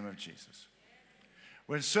the name of Jesus.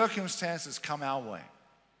 When circumstances come our way,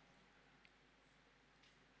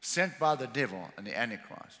 sent by the devil and the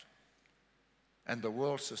Antichrist and the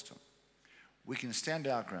world system, we can stand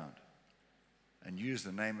our ground and use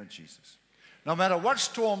the name of Jesus. No matter what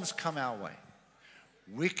storms come our way,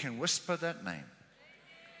 we can whisper that name.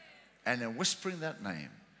 And in whispering that name,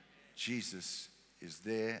 Jesus is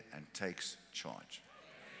there and takes charge.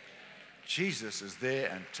 Jesus is there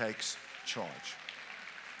and takes charge.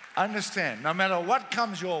 Understand, no matter what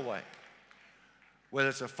comes your way, whether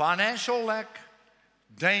it's a financial lack,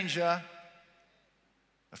 danger,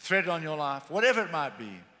 a threat on your life, whatever it might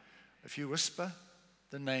be, if you whisper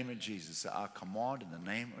the name of Jesus, I command in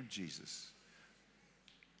the name of Jesus,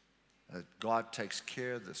 that God takes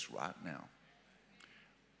care of this right now.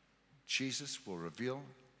 Jesus will reveal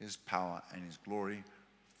his power and his glory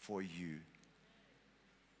for you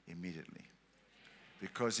immediately,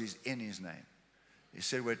 because he's in his name. He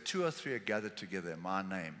said, where two or three are gathered together in my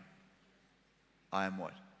name, I am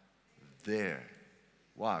what? There.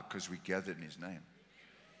 Why? Because we gathered in his name.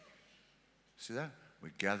 See that? We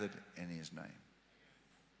gathered in his name.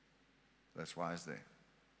 That's why he's there.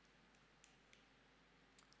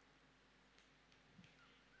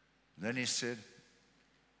 And then he said,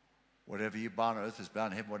 whatever you bind on earth is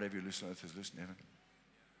bound in heaven, whatever you loose on earth is loose in heaven.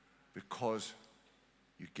 Because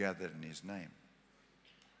you gathered in his name,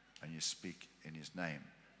 and you speak in his name,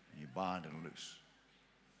 and you bind and loose.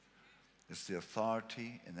 It's the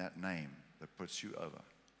authority in that name that puts you over,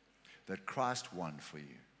 that Christ won for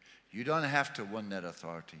you. You don't have to win that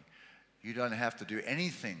authority. You don't have to do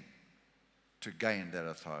anything to gain that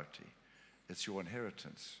authority. It's your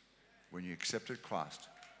inheritance. When you accepted Christ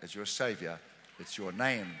as your Savior, it's your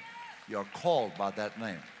name. You're called by that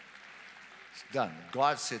name. It's done.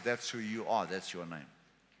 God said that's who you are. That's your name.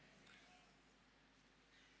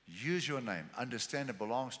 Use your name. Understand it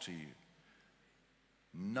belongs to you.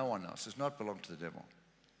 No one else. It does not belong to the devil.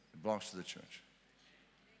 It belongs to the church.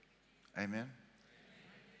 Amen.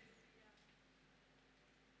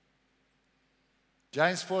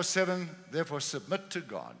 James 4:7, therefore submit to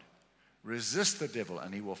God. Resist the devil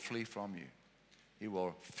and he will flee from you. He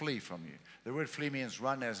will flee from you. The word flee means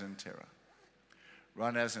run as in terror.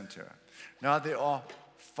 Run as in terror. Now there are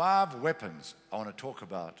 5 weapons I want to talk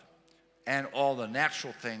about and all the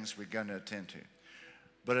natural things we're going to attend to.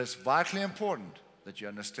 But it's vitally important that you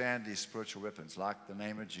understand these spiritual weapons like the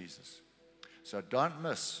name of Jesus. So don't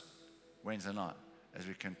miss Wednesday night as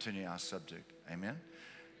we continue our subject. Amen.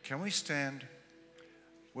 Can we stand?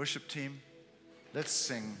 Worship team, let's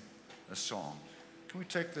sing a song. Can we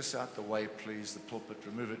take this out the way, please? The pulpit,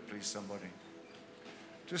 remove it, please, somebody.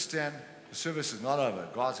 Just stand. The service is not over.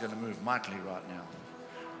 God's going to move mightily right now.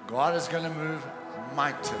 God is going to move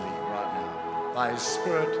mightily right now by his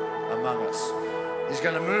Spirit among us. He's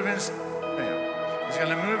going to move in. He's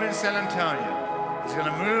going to move in San Antonio. He's going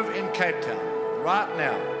to move in Cape Town right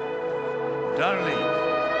now. Don't leave.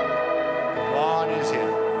 God is here.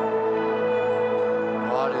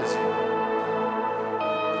 God is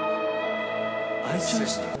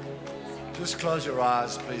here. Just close your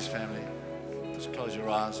eyes, please, family. Just close your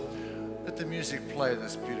eyes. Let the music play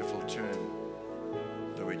this beautiful tune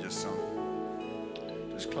that we just sung.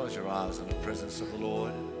 Just close your eyes in the presence of the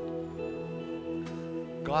Lord.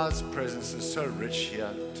 God's presence is so rich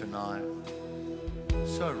here tonight.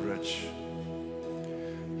 So rich.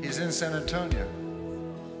 He's in San Antonio.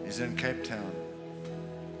 He's in Cape Town.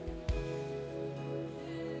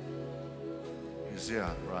 He's here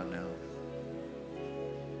right now.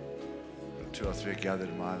 When 2 or 3 gathered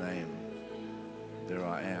in my name, there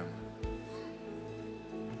I am.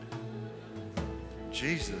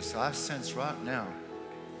 Jesus, I sense right now,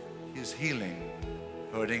 He's healing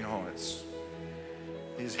hurting hearts.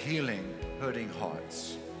 He's healing hurting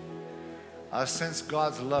hearts. I sense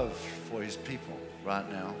God's love for His people right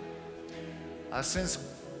now. I sense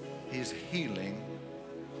He's healing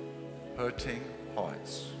hurting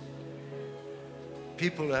hearts.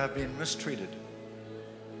 People who have been mistreated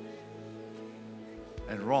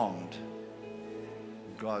and wronged.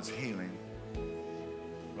 God's healing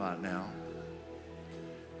right now.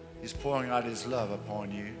 He's pouring out His love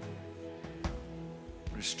upon you,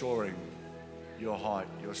 restoring your heart,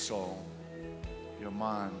 your soul, your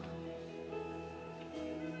mind.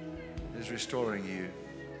 He's restoring you.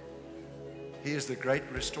 He is the great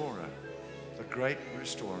restorer, the great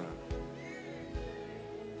restorer.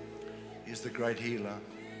 He's the great healer.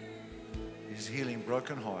 He's healing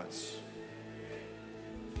broken hearts.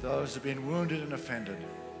 Those who have been wounded and offended.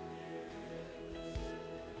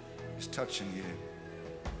 He's touching you,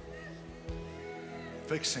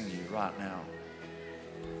 fixing you right now.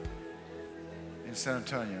 In San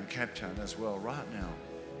Antonio and Cape Town as well, right now,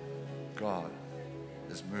 God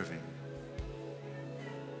is moving.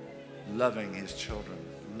 Loving His children,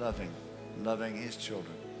 loving His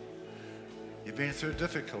children. You've been through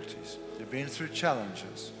difficulties. You've been through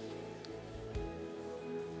challenges.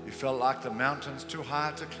 You felt like the mountain's too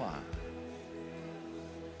high to climb.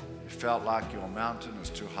 You felt like your mountain is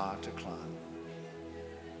too high to climb.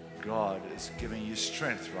 God is giving you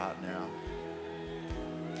strength right now.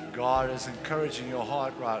 God is encouraging your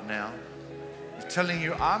heart right now. He's telling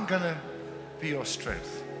you, I'm going to be your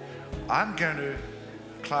strength. I'm going to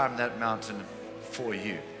climb that mountain for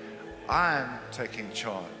you. I'm taking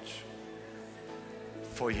charge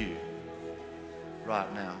for you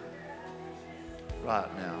right now.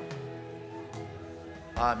 Right now.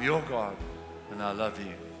 I'm your God and I love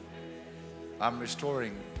you. I'm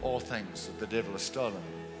restoring all things that the devil has stolen.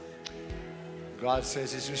 God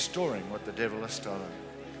says He's restoring what the devil has stolen.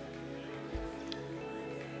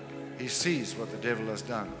 He sees what the devil has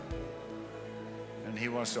done. And He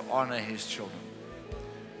wants to honor His children.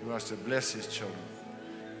 He wants to bless His children,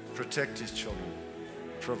 protect His children,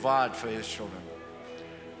 provide for His children.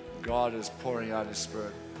 God is pouring out His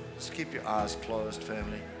Spirit. Just keep your eyes closed,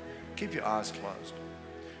 family. Keep your eyes closed.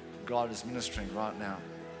 God is ministering right now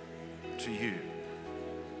to you.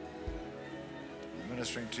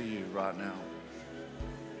 Ministering to you right now.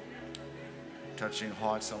 Touching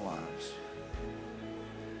hearts and lives.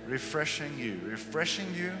 Refreshing you,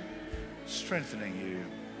 strengthening you,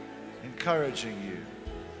 encouraging you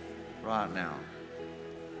right now.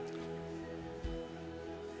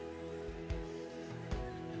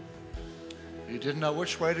 You didn't know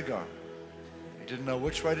which way to go. You didn't know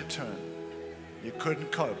which way to turn. You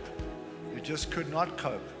couldn't cope. You just could not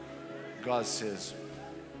cope. God says,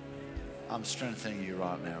 I'm strengthening you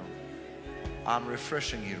right now. I'm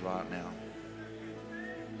refreshing you right now.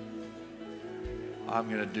 I'm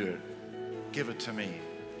going to do it. Give it to me.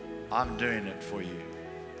 I'm doing it for you.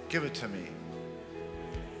 Give it to me.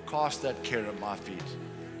 Cast that care at my feet.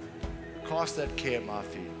 Cast that care at my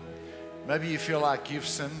feet. Maybe you feel like you've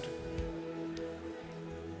sinned.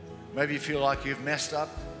 Maybe you feel like you've messed up.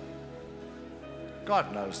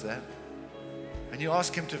 God knows that. And you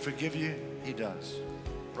ask Him to forgive you, He does.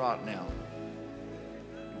 Right now.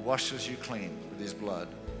 He washes you clean with His blood.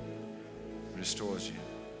 Restores you.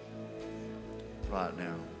 Right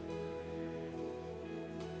now.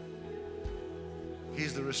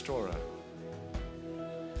 He's the restorer.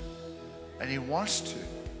 And He wants to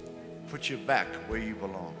put you back where you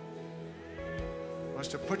belong. He wants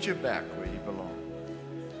to put you back where you belong.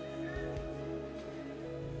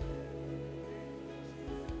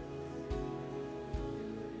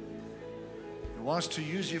 He wants to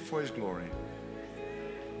use you for His glory.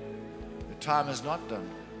 The time is not done.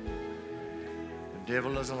 The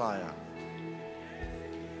devil is a liar.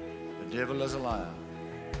 The devil is a liar.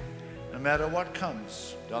 No matter what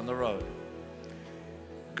comes down the road,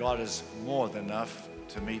 God is more than enough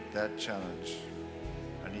to meet that challenge.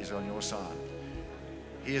 And He's on your side.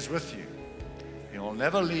 He is with you. He'll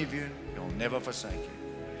never leave you. He'll never forsake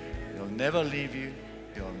you. He'll never leave you.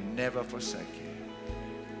 He'll never forsake you.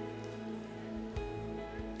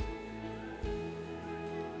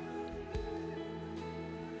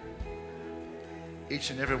 Each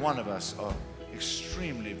and every one of us are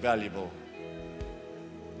extremely valuable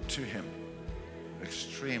to Him.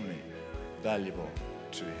 Extremely valuable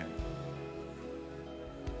to Him.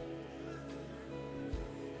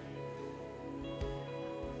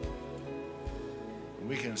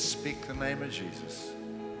 We can speak the name of Jesus.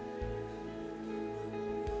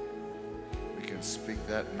 We can speak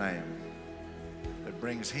that name that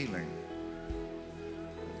brings healing,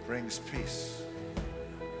 that brings peace,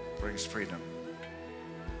 brings freedom.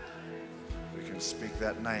 We can speak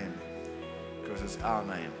that name because it's our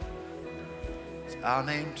name. It's our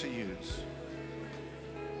name to use.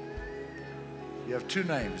 You have two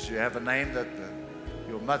names. You have a name that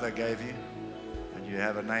your mother gave you, and you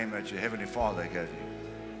have a name that your Heavenly Father gave you.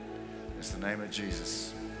 It's the name of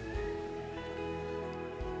Jesus.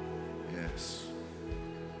 Yes.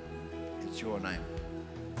 It's your name.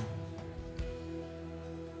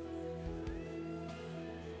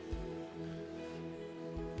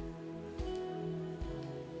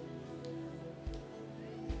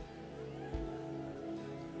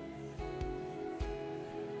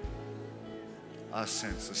 I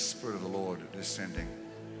sense the Spirit of the Lord descending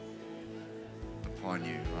upon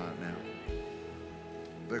you right now.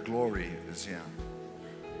 The glory is here.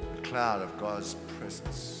 The cloud of God's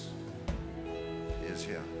presence is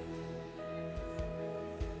here.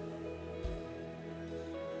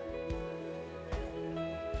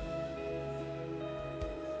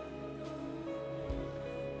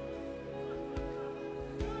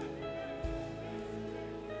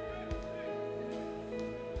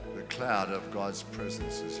 The cloud of God's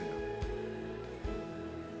presence is here.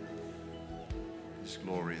 His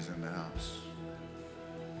glory is in the house.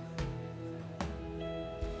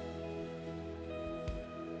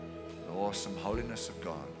 Awesome holiness of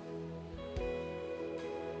God.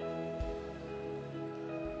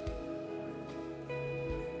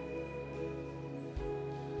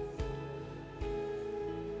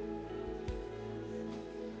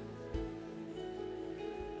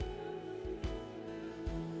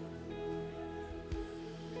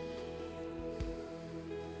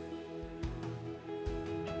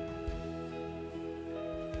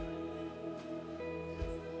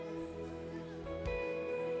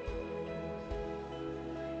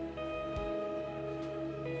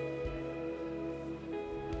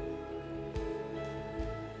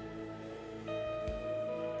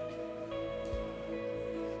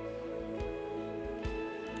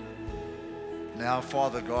 Now,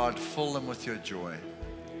 Father God, fill them with your joy.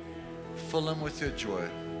 Fill them with your joy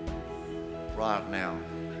right now.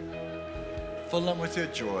 Fill them with your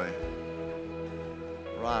joy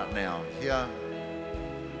right now. Here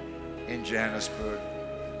in Johannesburg,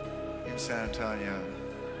 in San Antonio,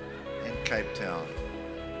 in Cape Town.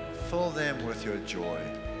 Fill them with your joy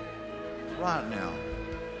right now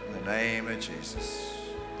in the name of Jesus.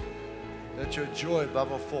 Let your joy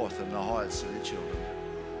bubble forth in the hearts of your children.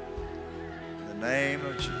 In the name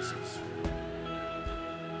of Jesus.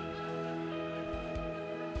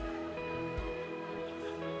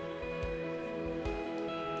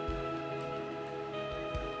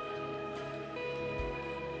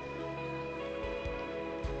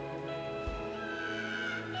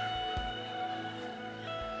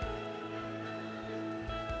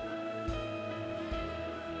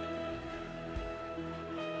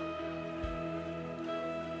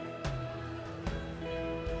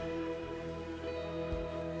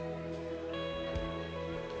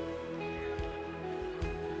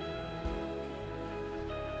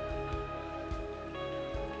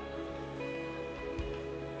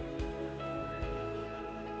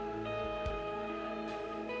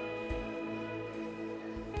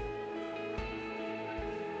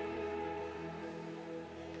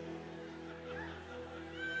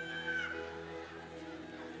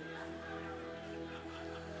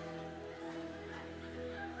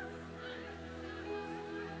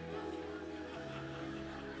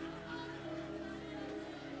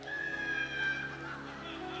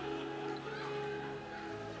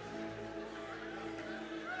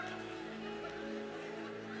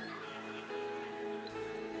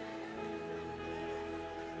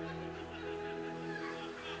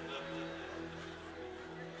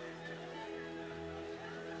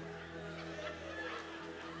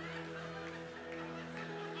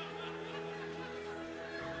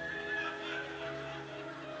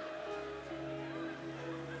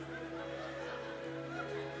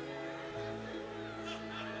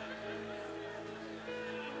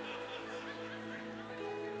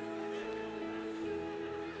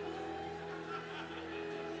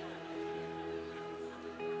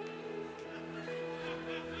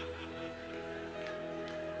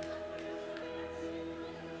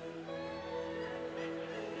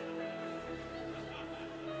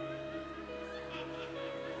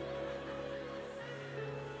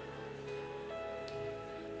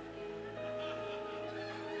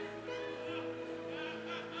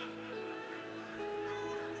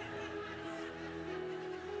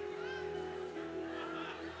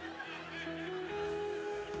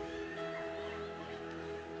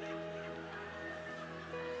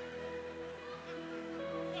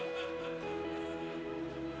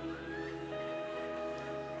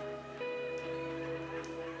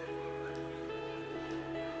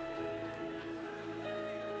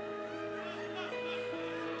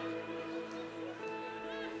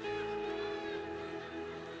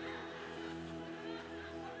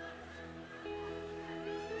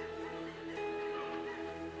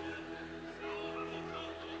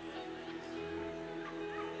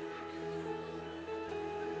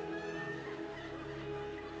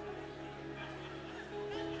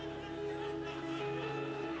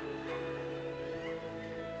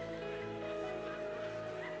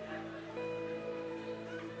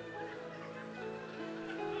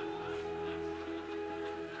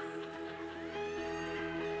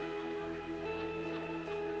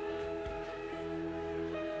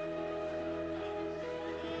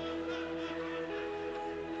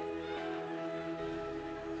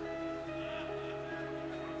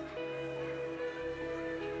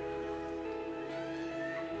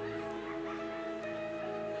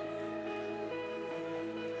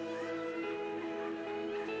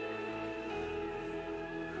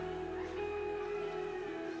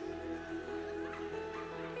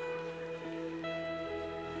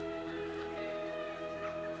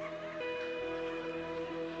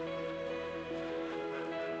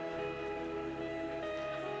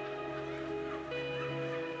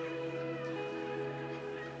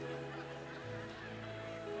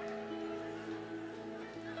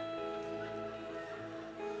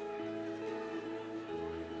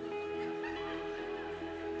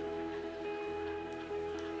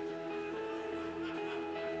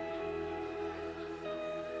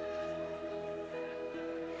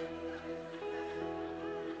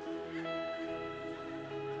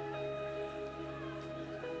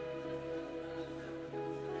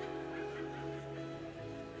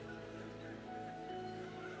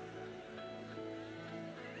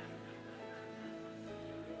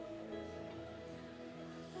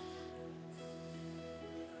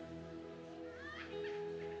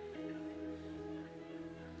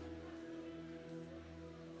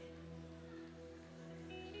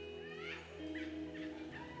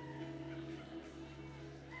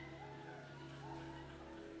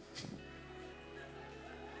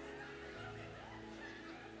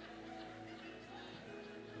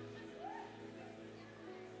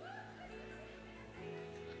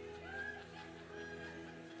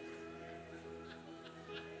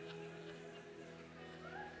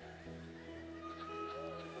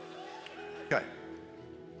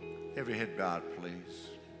 Every head bowed,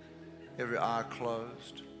 please. Every eye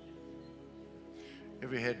closed.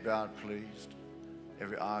 Every head bowed, please.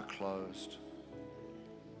 Every eye closed.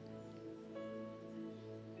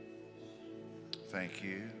 Thank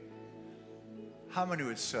you. How many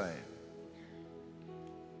would say,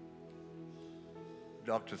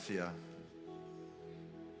 Dr. Theo,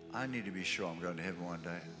 I need to be sure I'm going to heaven one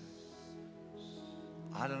day.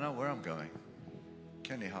 I don't know where I'm going.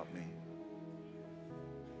 Can you help me?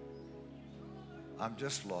 I'm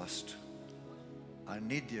just lost. I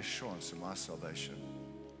need the assurance of my salvation.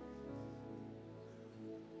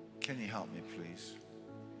 Can you help me, please?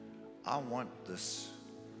 I want this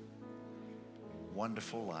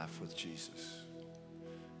wonderful life with Jesus.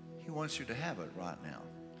 He wants you to have it right now.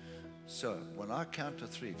 So when I count to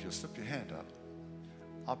 3, if you'll slip your hand up,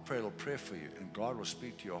 I'll pray a little prayer for you, and God will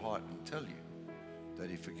speak to your heart and tell you that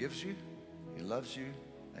He forgives you, He loves you,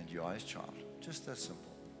 and you are His child. Just that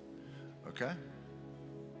simple. Okay?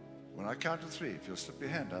 When I count to 3, if you'll slip your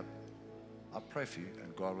hand up, I'll pray for you,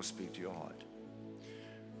 and God will speak to your heart.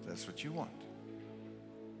 If that's what you want.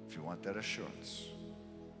 If you want that assurance.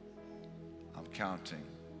 I'm counting.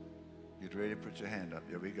 Get ready to put your hand up.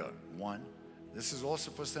 Here we go. 1. This is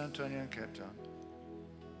also for San Antonio and Cape Town.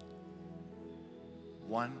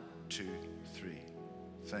 1, 2, 3.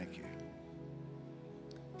 Thank you.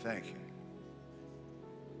 Thank you.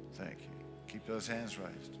 Thank you. Keep those hands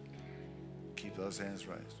raised. Keep those hands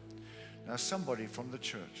raised. Now somebody from the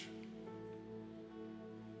church,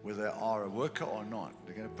 whether they are a worker or not,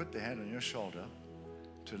 they're going to put their hand on your shoulder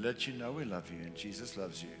to let you know we love you and Jesus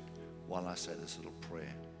loves you while I say this little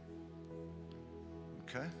prayer.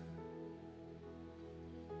 Okay?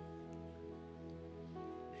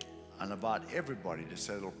 And I invite everybody to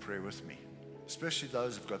say a little prayer with me, especially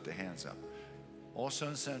those who've got their hands up. Also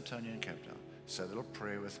in San Antonio and Cape Town, say a little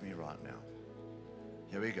prayer with me right now.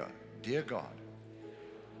 Here we go. Dear God,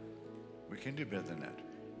 we can do better than that.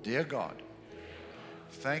 Dear God,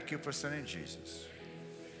 thank you for sending Jesus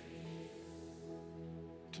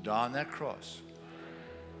to die on that cross.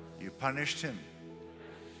 You punished Him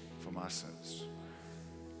for my sins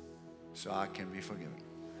so I can be forgiven.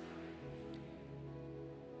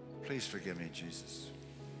 Please forgive me, Jesus.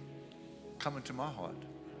 Come into my heart.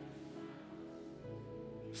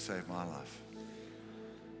 Save my life.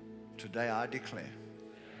 Today I declare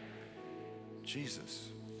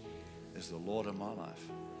Jesus is the Lord of my life,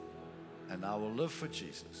 and I will live for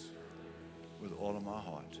Jesus with all of my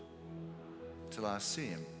heart till I see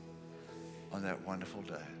Him on that wonderful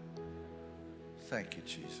day. Thank you,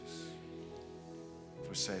 Jesus,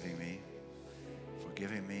 for saving me,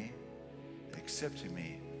 forgiving me, accepting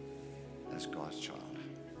me as God's child.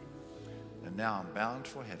 And now I'm bound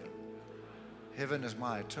for heaven. Heaven is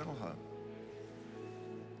my eternal home.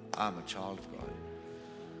 I'm a child of God.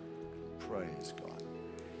 Praise God.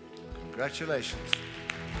 Congratulations.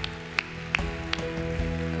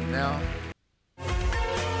 And now,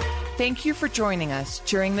 Thank you for joining us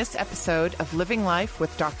during this episode of Living Life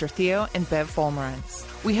with Dr. Theo and Bev Vollmerans.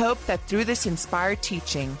 We hope that through this inspired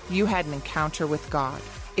teaching, you had an encounter with God.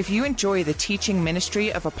 If you enjoy the teaching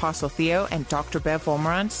ministry of Apostle Theo and Dr. Bev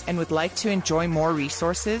Vollmerans and would like to enjoy more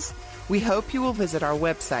resources, we hope you will visit our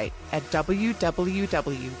website at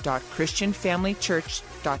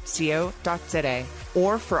www.christianfamilychurch.co.za,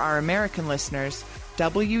 or for our American listeners,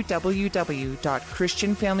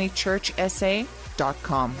 www.christianfamilychurchsa.com.